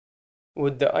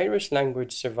Would the Irish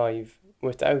language survive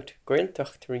without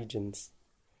Gaeltacht regions?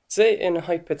 Say in a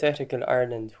hypothetical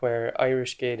Ireland where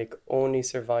Irish Gaelic only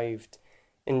survived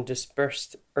in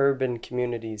dispersed urban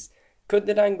communities, could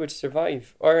the language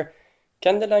survive? Or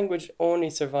can the language only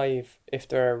survive if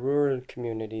there are rural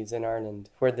communities in Ireland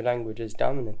where the language is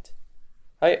dominant?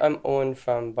 Hi, I'm Owen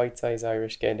from Bite Size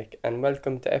Irish Gaelic, and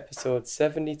welcome to episode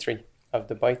 73 of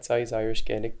the Bite Size Irish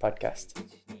Gaelic podcast.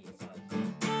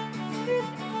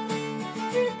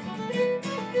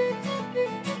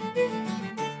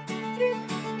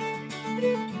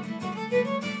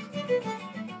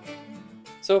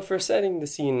 So for setting the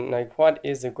scene, what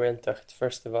is a Gaeltacht,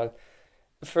 first of all?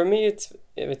 For me,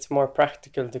 it's more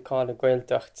practical to call a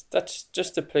Gaeltacht. That's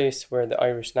just a place where the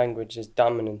Irish language is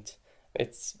dominant.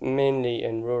 It's mainly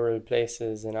in rural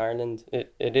places in Ireland.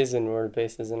 It is in rural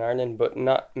places in Ireland, but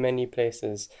not many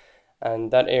places. And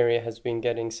that area has been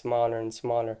getting smaller and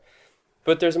smaller.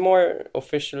 But there's a more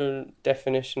official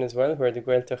definition as well, where the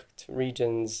Gaeltacht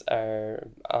regions are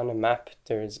on a map.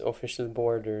 There's official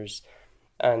borders.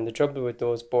 And the trouble with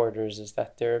those borders is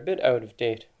that they're a bit out of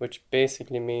date, which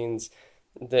basically means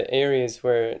the areas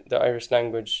where the Irish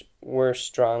language was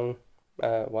strong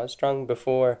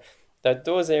before, that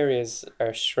those areas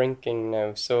are shrinking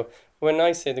now. So when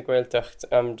I say the Gaeltacht,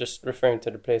 I'm just referring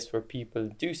to the place where people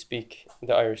do speak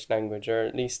the Irish language, or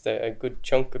at least a good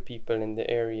chunk of people in the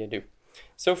area do.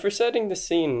 So for setting the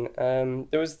scene,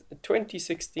 there was a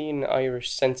 2016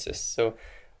 Irish census. So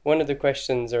one of the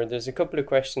questions, or there's a couple of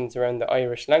questions around the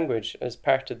Irish language as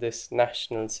part of this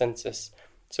national census.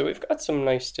 So we've got some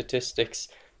nice statistics.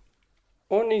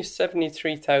 Only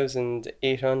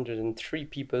 73,803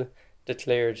 people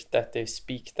declared that they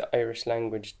speak the Irish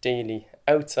language daily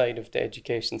outside of the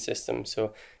education system,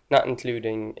 so not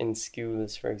including in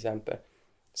schools, for example.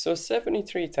 So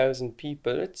 73,000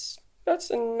 people, that's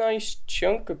a nice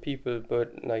chunk of people,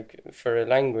 but for a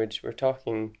language, we're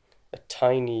talking a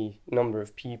tiny number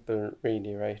of people,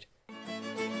 really, right?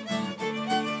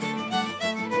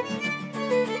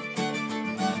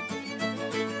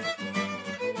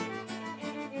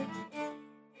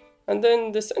 And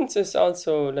then the census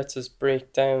also lets us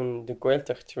break down the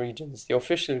Gaeltacht regions, the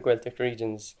official Gaeltacht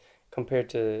regions, compared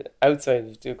to outside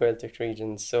of the Gaeltacht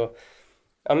regions. So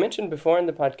I mentioned before in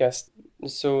the podcast,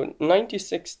 so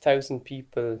 96,000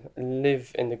 people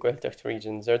live in the Gaeltacht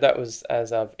regions, or that was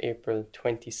as of April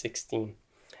 2016.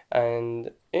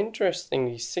 And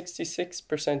interestingly,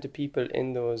 66% of people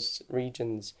in those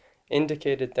regions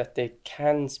indicated that they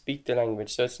can speak the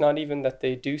language. So it's not even that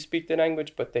they do speak the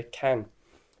language, but they can.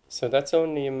 So that's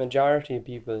only a majority of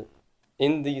people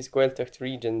in these Gaeltacht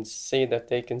regions say that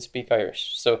they can speak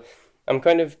Irish. So I'm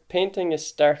kind of painting a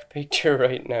stark picture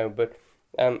right now, but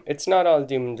it's not all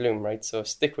doom and gloom, right? So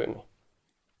stick with me.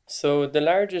 So the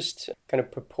largest kind of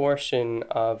proportion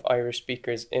of Irish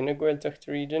speakers in a Gaeltacht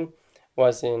region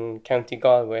was in County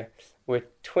Galway, with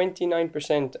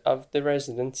 29% of the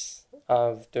residents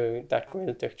of that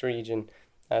Gaeltacht region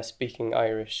speaking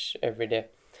Irish every day.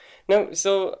 Now,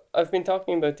 so I've been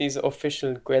talking about these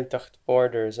official Gaeltacht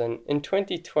borders, and in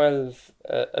 2012,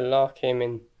 a law came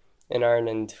in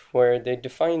Ireland where they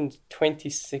defined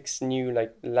 26 new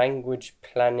language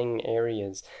planning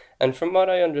areas. And from what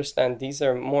I understand, these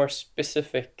are more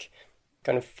specific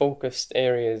kind of focused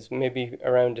areas, maybe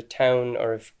around a town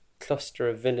or a cluster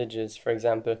of villages, for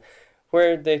example,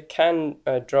 where they can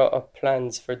draw up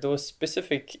plans for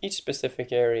each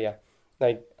specific area,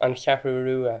 like on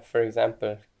Chiaparua, for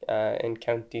example, in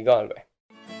County Galway.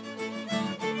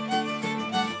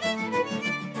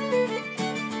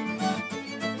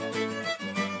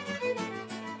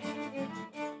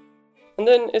 And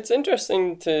then it's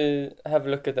interesting to have a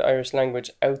look at the Irish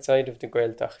language outside of the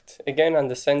Gaeltacht. Again, on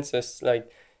the census,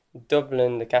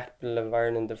 Dublin, the capital of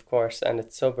Ireland, of course, and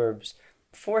its suburbs,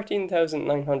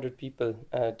 14,900 people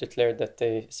declared that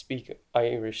they speak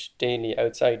Irish daily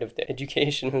outside of the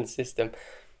educational system.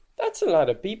 That's a lot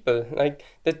of people.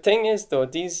 The thing is, though,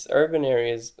 these urban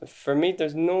areas, for me,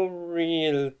 there's no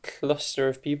real cluster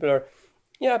of people, or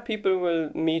yeah, people will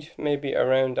meet maybe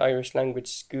around Irish language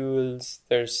schools.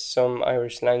 There's some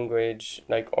Irish language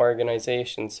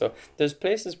organizations. So there's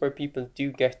places where people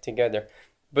do get together.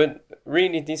 But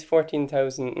really, these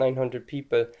 14,900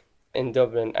 people in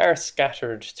Dublin are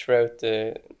scattered throughout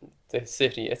the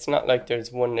city. It's not like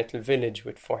there's one little village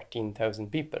with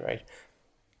 14,000 people, right?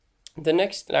 The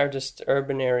next largest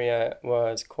urban area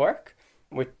was Cork,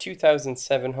 with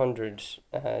 2,700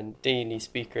 daily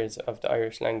speakers of the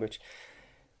Irish language.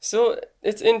 So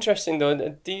it's interesting though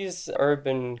that these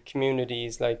urban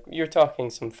communities, you're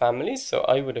talking some families, so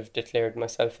I would have declared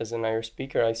myself as an Irish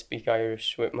speaker. I speak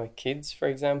Irish with my kids, for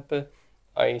example.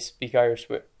 I speak Irish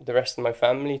with the rest of my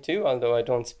family too, although I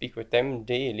don't speak with them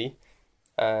daily.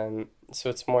 So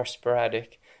it's more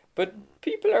sporadic. But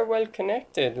people are well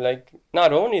connected, like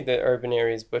not only the urban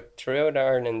areas, but throughout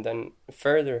Ireland and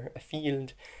further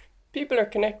afield. People are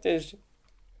connected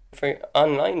for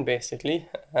online basically.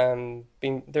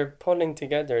 Being they're pulling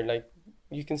together. Like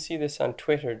you can see this on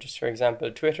Twitter, just for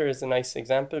example. Twitter is a nice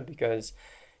example because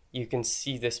you can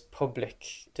see this public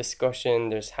discussion.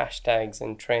 There's hashtags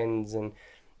and trends, and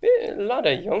a lot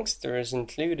of youngsters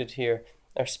included here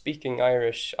are speaking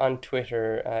Irish on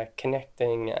Twitter,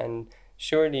 connecting and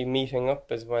surely meeting up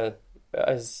as well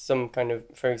as some kind of,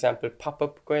 for example,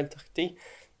 pop-up Gaeltachtaí,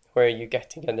 where you get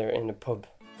together in a pub.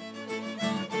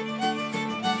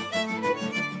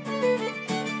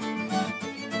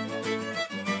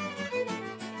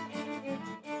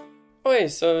 Okay,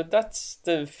 so that's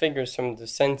the figures from the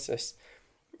census.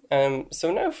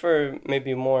 So now for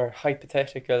maybe a more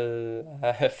hypothetical,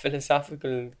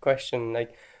 philosophical question,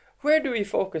 like where do we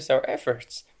focus our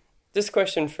efforts? This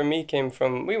question for me came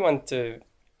from we want to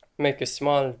make a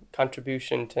small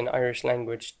contribution to an Irish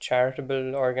language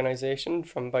charitable organisation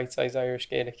from Bite Size Irish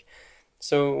Gaelic.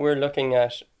 So we're looking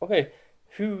at, okay,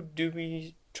 who do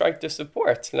we try to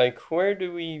support? Like, where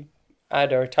do we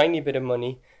add our tiny bit of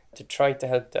money to try to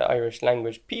help the Irish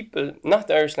language people, not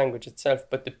the Irish language itself,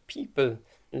 but the people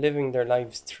living their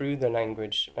lives through the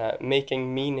language,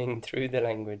 making meaning through the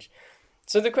language.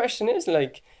 So the question is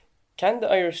like, can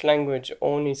the Irish language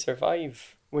only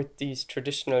survive with these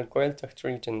traditional Gaeltacht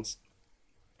regions?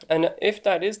 And if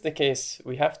that is the case,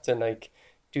 we have to like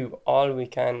do all we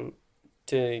can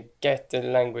to get the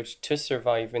language to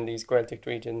survive in these Gaeltacht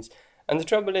regions. And the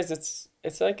trouble is,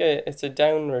 it's a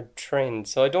downward trend.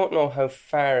 So I don't know how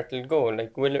far it'll go.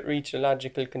 Like, will it reach a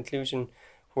logical conclusion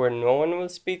where no one will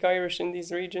speak Irish in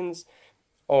these regions?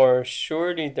 Or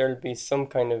surely there'll be some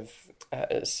kind of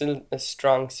still a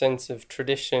strong sense of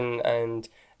tradition and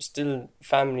still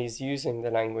families using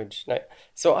the language. Like,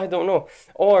 so I don't know.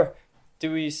 Or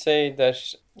do we say that,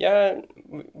 yeah,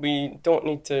 we don't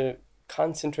need to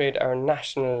concentrate our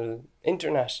national,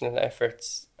 international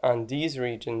efforts on these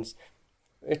regions?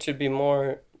 It should be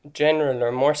more general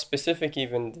or more specific,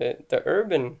 even the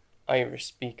urban Irish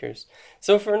speakers.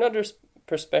 So, for another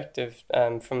perspective,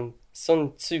 from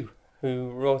Sun Tzu,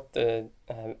 who wrote the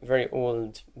very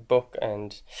old book,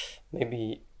 and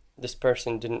maybe this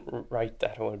person didn't write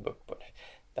that whole book, but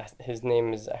that his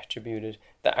name is attributed,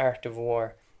 The Art of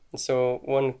War. So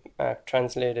one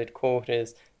translated quote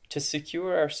is, "To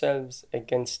secure ourselves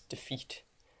against defeat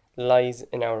lies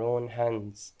in our own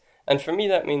hands." And for me,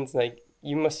 that means like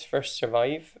you must first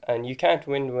survive, and you can't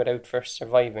win without first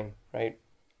surviving, right?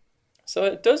 So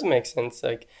it does make sense.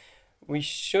 Like we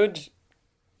should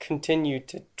continue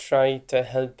to try to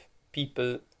help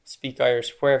people speak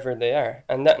Irish wherever they are,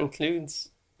 and that includes,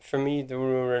 for me, the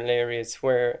rural areas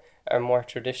where are more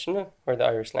traditional, where the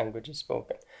Irish language is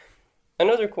spoken.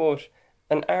 Another quote,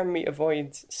 "An army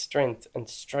avoids strength and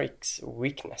strikes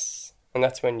weakness." And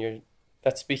that's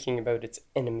speaking about its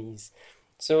enemies.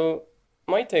 So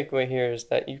my takeaway here is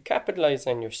that you capitalize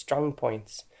on your strong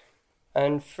points.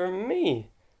 And for me,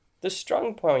 the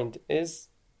strong point is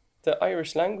the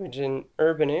Irish language in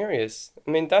urban areas.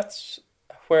 I mean, that's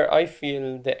where I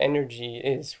feel the energy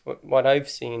is, what I've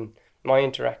seen, my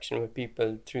interaction with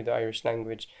people through the Irish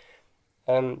language.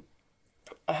 Um,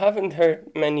 I haven't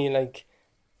heard many like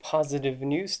positive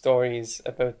news stories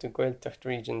about the Gaeltacht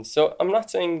region. So I'm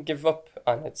not saying give up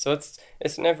on it. So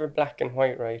it's never black and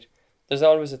white, right? There's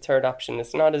always a third option.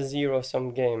 It's not a zero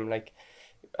sum game. Like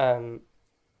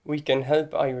we can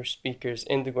help Irish speakers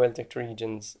in the Gaeltacht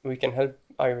regions. We can help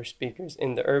Irish speakers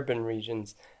in the urban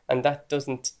regions, and that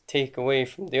doesn't take away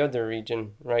from the other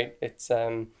region, right? It's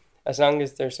as long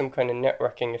as there's some kind of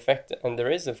networking effect, and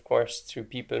there is, of course, through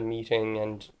people meeting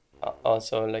and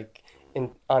also like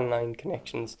in online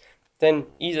connections, then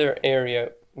either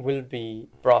area will be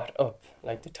brought up.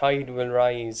 Like the tide will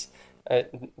rise.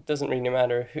 It doesn't really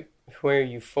matter where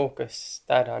you focus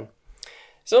that on.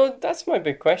 So that's my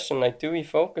big question. Like, do we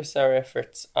focus our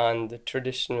efforts on the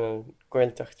traditional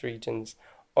Gaeltacht regions,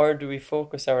 or do we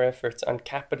focus our efforts on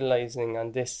capitalizing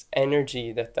on this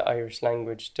energy that the Irish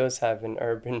language does have in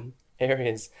urban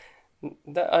areas?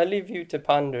 I'll leave you to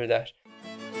ponder that.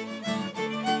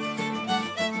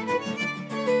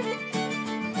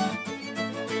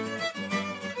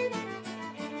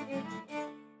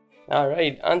 All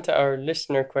right, on to our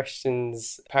listener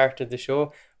questions part of the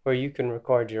show where you can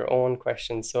record your own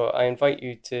questions. So I invite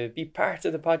you to be part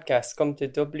of the podcast. Come to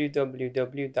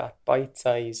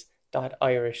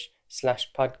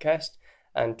www.bitesize.irish/podcast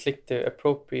and click the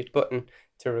appropriate button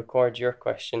to record your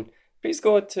question. please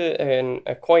go to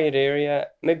a quiet area,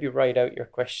 maybe write out your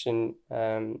question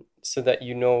so that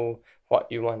you know what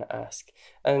you want to ask.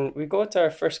 And we go to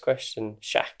our first question,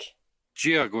 Shaq.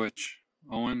 Giagwich,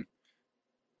 Owen.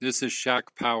 This is Shaq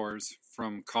Powers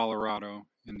from Colorado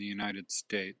in the United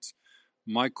States.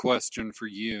 My question for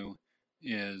you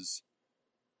is,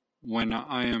 when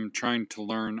I am trying to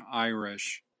learn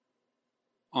Irish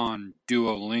on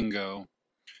Duolingo,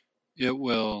 it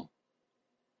will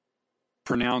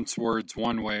pronounce words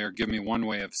one way or give me one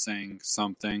way of saying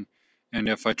something. And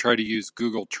if I try to use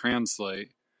Google Translate,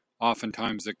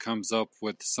 oftentimes it comes up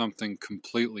with something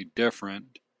completely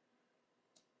different.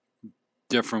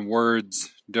 Different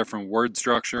words, different word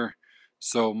structure.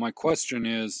 So my question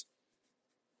is,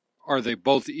 are they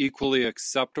both equally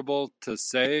acceptable to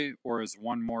say, or is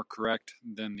one more correct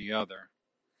than the other?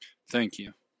 Thank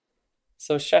you.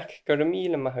 So, Shaq,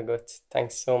 Gurumila Mahagut,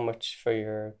 thanks so much for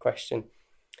your question.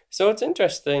 So it's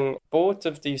interesting, both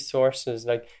of these sources,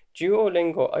 like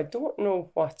Duolingo, I don't know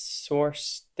what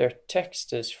source their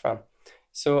text is from.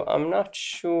 So I'm not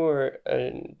sure,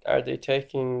 are they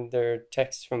taking their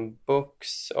text from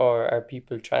books or are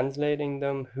people translating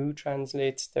them? Who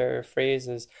translates their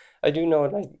phrases? I do know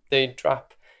like they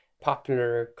drop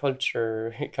popular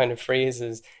culture kind of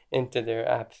phrases into their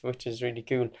app, which is really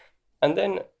cool. And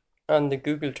then on the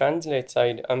Google Translate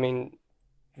side, I mean,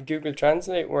 Google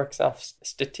Translate works off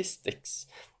statistics.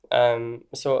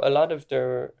 So a lot of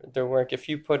their work, if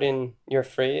you put in your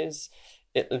phrase,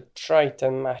 it'll try to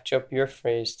match up your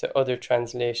phrase to other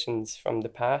translations from the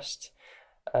past.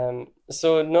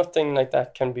 So nothing like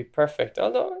that can be perfect,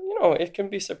 although, you know, it can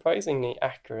be surprisingly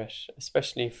accurate,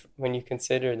 especially when you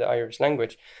consider the Irish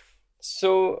language.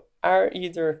 So are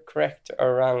either correct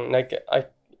or wrong?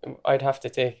 I'd have to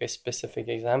take a specific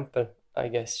example, I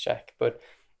guess, Jack, but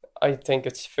I think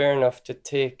it's fair enough to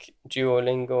take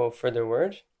Duolingo for their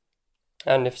word.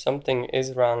 And if something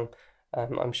is wrong,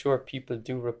 I'm sure people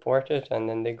do report it and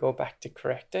then they go back to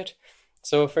correct it.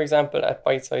 So, for example, at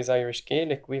Bite Size Irish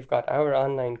Gaelic, we've got our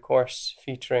online course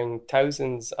featuring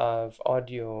thousands of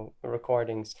audio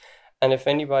recordings. And if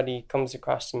anybody comes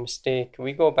across a mistake,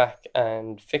 we go back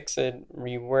and fix it,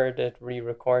 reword it, re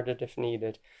record it if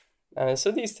needed.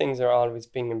 So these things are always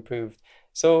being improved.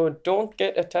 So don't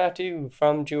get a tattoo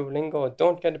from Duolingo.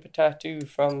 Don't get a tattoo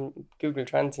from Google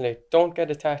Translate. Don't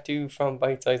get a tattoo from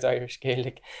Bite Size Irish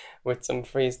Gaelic with some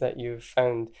phrase that you've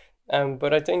found.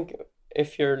 But I think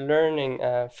if you're learning,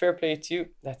 fair play to you.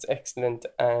 That's excellent.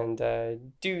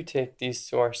 And do take these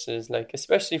sources, like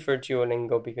especially for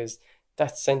Duolingo, because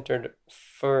that's centered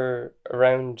for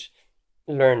around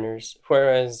learners.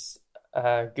 Whereas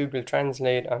Google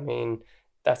Translate, I mean,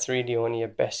 that's really only a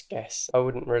best guess. I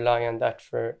wouldn't rely on that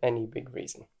for any big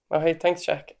reason. Okay, thanks,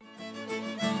 Jack.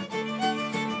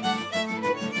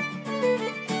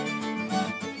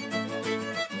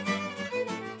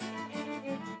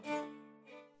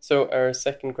 So our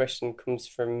second question comes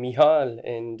from Mihal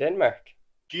in Denmark.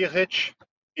 Giech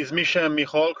is Misha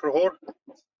Michal Krohor.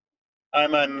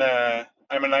 I'm an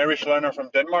Irish learner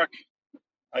from Denmark.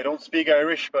 I don't speak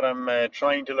Irish, but I'm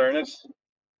trying to learn it.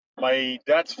 My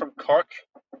dad's from Cork,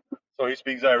 so he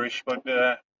speaks Irish, but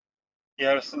he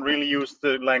hasn't really used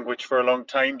the language for a long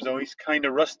time, so he's kind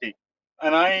of rusty.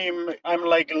 And I'm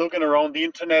like looking around the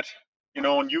internet, you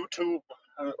know, on YouTube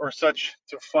or such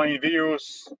to find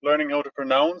videos learning how to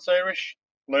pronounce Irish,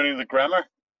 learning the grammar.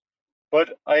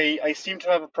 But I seem to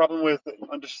have a problem with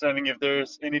understanding if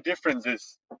there's any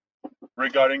differences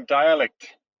regarding dialect.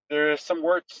 There are some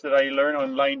words that I learn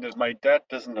online that my dad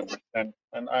doesn't understand,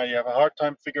 and I have a hard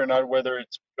time figuring out whether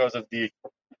it's because of the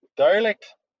dialect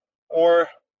or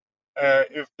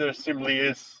if there simply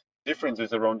is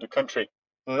differences around the country.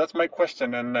 So that's my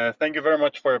question, and thank you very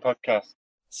much for your podcast.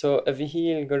 So,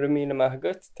 Avihil Gurumila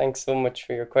Mahagut, thanks so much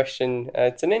for your question.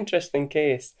 It's an interesting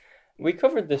case. We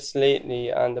covered this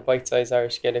lately on the Bite Size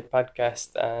Irish Gaelic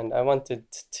podcast, and I wanted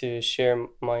to share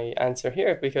my answer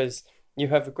here because you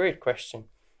have a great question.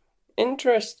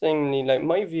 Interestingly, like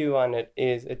my view on it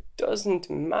is it doesn't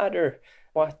matter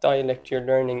what dialect you're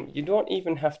learning. You don't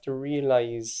even have to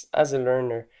realize as a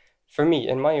learner, for me,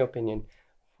 in my opinion,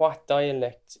 what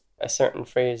dialect a certain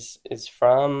phrase is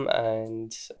from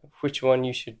and which one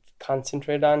you should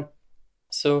concentrate on.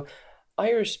 So,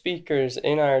 Irish speakers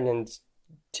in Ireland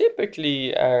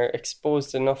typically are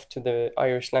exposed enough to the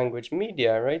Irish language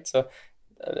media, right? So,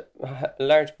 a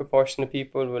large proportion of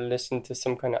people will listen to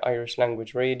some kind of Irish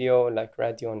language radio, like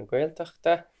Radio na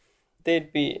Gaeltachta.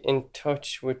 They'd be in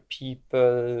touch with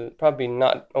people, probably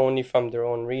not only from their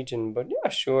own region, but yeah,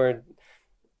 sure,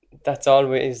 that's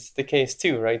always the case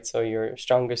too, right? So your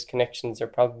strongest connections are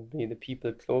probably the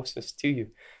people closest to you.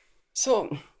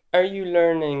 So are you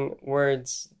learning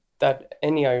words that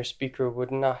any Irish speaker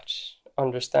would not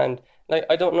understand? Like,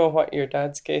 I don't know what your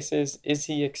dad's case is. Is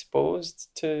he exposed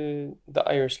to the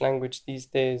Irish language these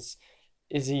days?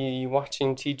 Is he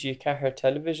watching TG Ceathair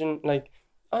television? Like,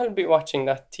 I'll be watching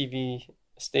that TV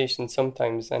station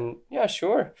sometimes, and yeah,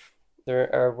 sure,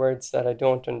 there are words that I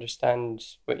don't understand,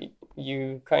 but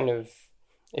you kind of,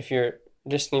 if you're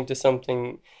listening to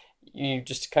something, you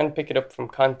just kind of pick it up from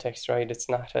context, right? It's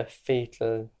not a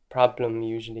fatal problem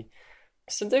usually.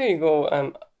 So there you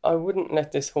go. I wouldn't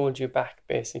let this hold you back,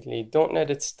 basically. Don't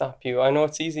let it stop you. I know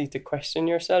it's easy to question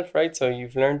yourself, right? So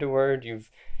you've learned a word, you've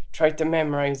tried to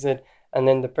memorize it, and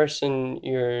then the person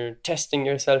you're testing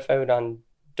yourself out on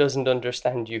doesn't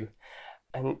understand you.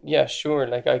 And yeah, sure,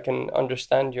 like I can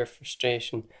understand your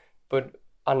frustration, but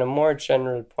on a more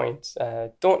general point,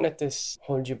 don't let this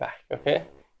hold you back, okay?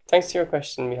 Thanks for your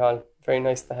question, Mihal. Very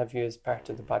nice to have you as part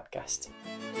of the podcast.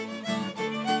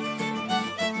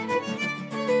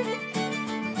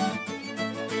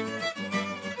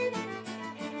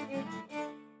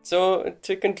 So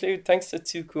to conclude, thanks to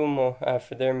Tukumo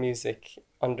for their music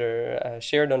under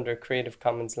shared under Creative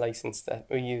Commons license that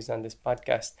we use on this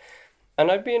podcast. And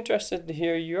I'd be interested to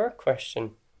hear your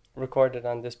question recorded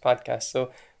on this podcast.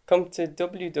 So come to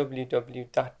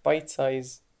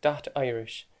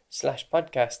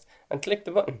www.bitesize.irish/podcast and click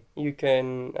the button. You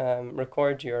can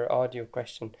record your audio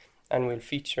question and we'll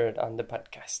feature it on the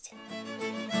podcast.